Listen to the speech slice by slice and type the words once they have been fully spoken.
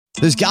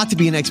There's got to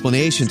be an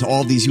explanation to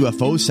all of these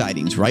UFO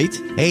sightings, right?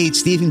 Hey,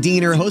 it's Stephen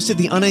Diener, host of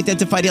the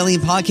Unidentified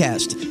Alien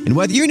Podcast. And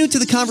whether you're new to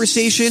the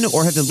conversation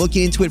or have been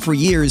looking into it for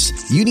years,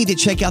 you need to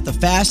check out the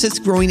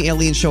fastest growing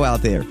alien show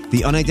out there,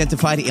 the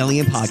Unidentified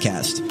Alien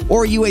Podcast,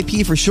 or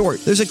UAP for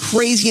short. There's a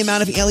crazy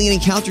amount of alien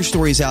encounter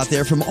stories out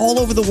there from all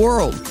over the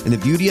world. And the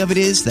beauty of it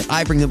is that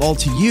I bring them all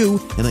to you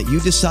and let you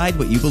decide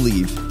what you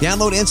believe.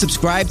 Download and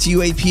subscribe to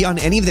UAP on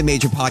any of the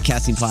major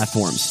podcasting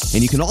platforms.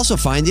 And you can also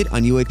find it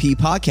on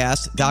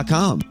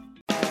UAPpodcast.com.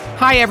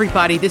 Hi,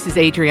 everybody. This is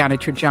Adriana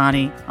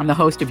Trajani. I'm the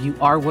host of You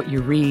Are What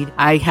You Read.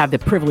 I have the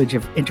privilege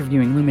of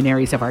interviewing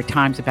luminaries of our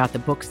times about the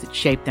books that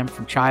shaped them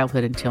from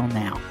childhood until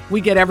now.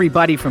 We get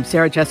everybody from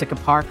Sarah Jessica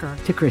Parker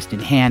to Kristen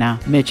Hanna,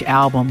 Mitch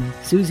Albom,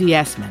 Susie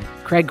Essman,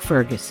 Craig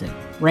Ferguson,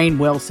 Rainn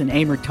Wilson,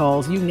 Amor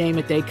Tolls, you name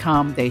it, they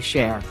come, they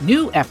share.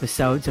 New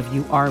episodes of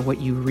You Are What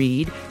You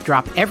Read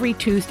drop every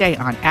Tuesday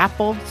on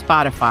Apple,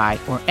 Spotify,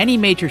 or any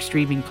major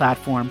streaming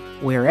platform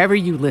wherever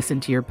you listen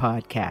to your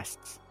podcasts.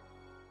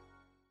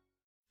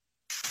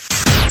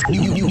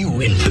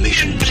 New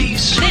information,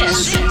 please.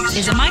 This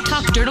is a My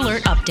Talk Dirt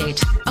Alert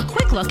update. A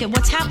quick look at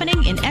what's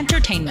happening in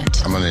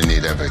entertainment. I'm gonna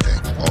need everything,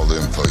 all the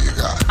info you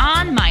got.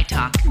 On My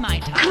Talk. Come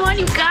on,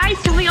 you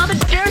guys, give me all the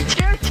dirt.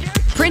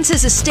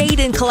 Prince's estate,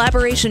 in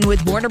collaboration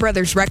with Warner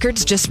Brothers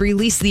Records, just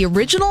released the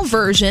original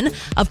version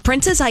of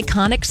Prince's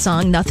iconic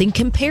song, Nothing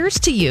Compares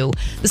to You.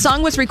 The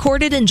song was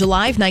recorded in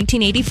July of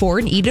 1984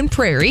 in Eden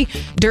Prairie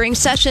during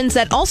sessions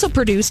that also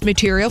produced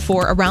material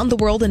for Around the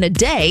World in a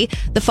Day,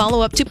 the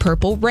follow-up to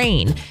Purple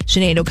Rain.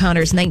 Sinead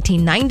O'Connor's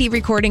 1990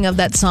 recording of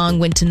that song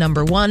went to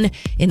number 1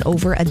 in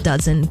over a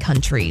dozen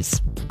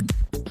countries.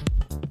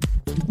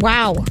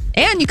 Wow.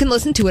 And you can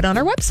listen to it on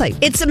our website.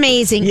 It's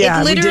amazing.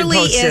 Yeah, it literally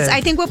we did post is. it.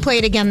 I think we'll play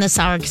it again this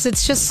hour because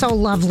it's just so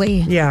lovely.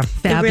 Yeah.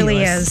 It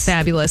really is.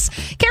 Fabulous.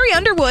 Carrie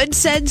Underwood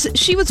said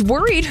she was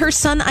worried her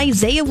son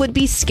Isaiah would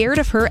be scared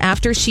of her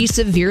after she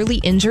severely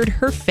injured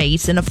her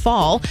face in a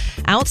fall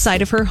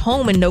outside of her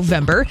home in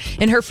November.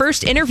 In her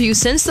first interview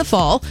since the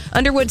fall,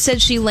 Underwood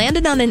said she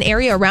landed on an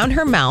area around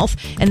her mouth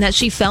and that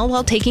she fell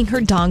while taking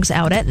her dogs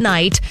out at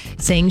night,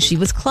 saying she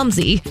was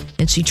clumsy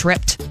and she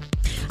tripped.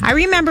 I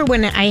remember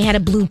when I had a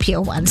blue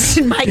peel once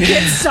and my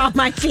kids saw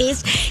my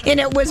face and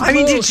it was blue. I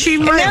mean, did she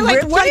rip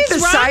what like the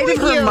is wrong side of with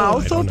her you?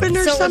 mouth open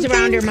or So it something? was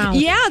around her mouth.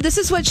 Yeah, this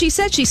is what she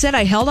said. She said,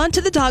 I held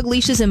onto the dog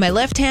leashes in my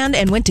left hand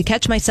and went to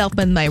catch myself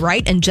with my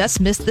right and just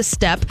missed the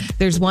step.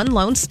 There's one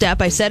lone step.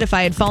 I said if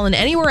I had fallen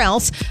anywhere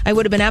else, I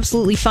would have been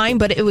absolutely fine,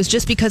 but it was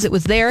just because it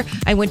was there.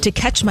 I went to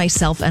catch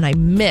myself and I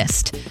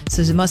missed.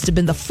 So it must have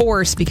been the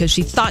force because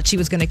she thought she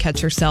was going to catch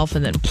herself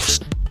and then...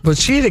 Well,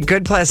 she had a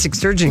good plastic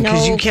surgeon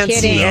because you can't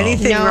see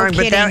anything wrong,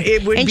 but that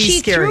it would be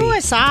scary. And she threw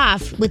us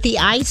off with the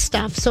eye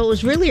stuff, so it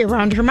was really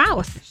around her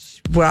mouth.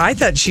 Well, I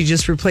thought she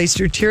just replaced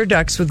her tear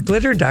ducts with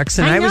glitter ducts,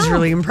 and I was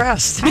really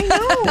impressed. I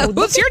know.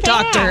 Who's your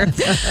doctor?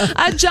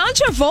 John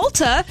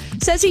Travolta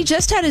says he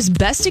just had his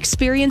best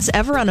experience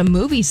ever on a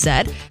movie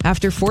set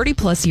after 40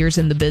 plus years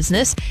in the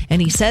business.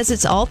 And he says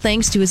it's all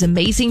thanks to his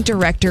amazing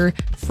director,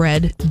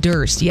 Fred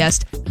Durst.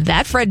 Yes,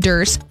 that Fred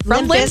Durst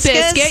from Limp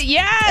Bizkit.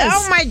 Yes.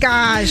 Oh, my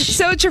gosh.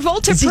 So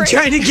Travolta... Is he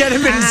trying to get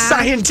him into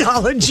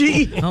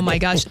Scientology? Oh, my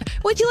gosh.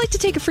 Would you like to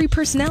take a free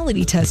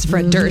personality test,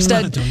 Fred Durst?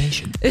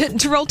 Donation.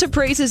 Travolta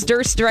praises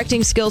Durst's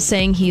directing skills,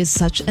 saying he is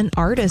such an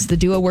artist. The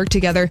duo worked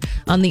together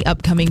on the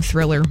upcoming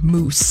thriller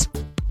Moose.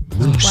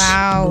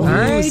 Wow. All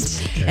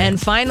right. And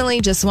finally,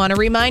 just want to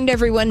remind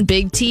everyone,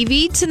 big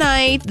TV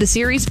tonight, the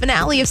series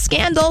finale of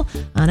Scandal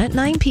on at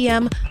 9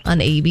 p.m. on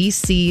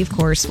ABC. Of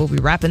course, we'll be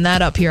wrapping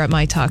that up here at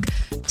My Talk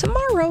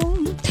tomorrow.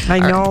 I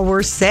know,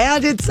 we're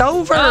sad it's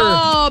over.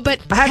 Oh,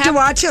 but I have to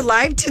watch it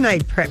live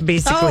tonight,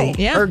 basically. Oh,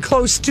 yeah. Or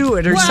close to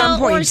it, or some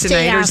point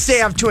tonight, or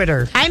stay off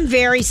Twitter. I'm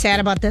very sad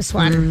about this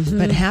one.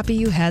 But happy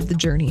you had the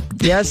journey.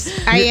 Yes.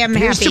 I am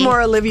Here's happy. to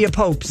more Olivia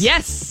Popes.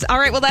 Yes. All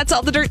right, well, that's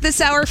all the dirt this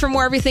hour. For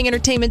more Everything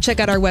Entertainment, check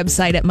out our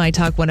website at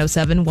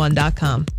mytalk1071.com.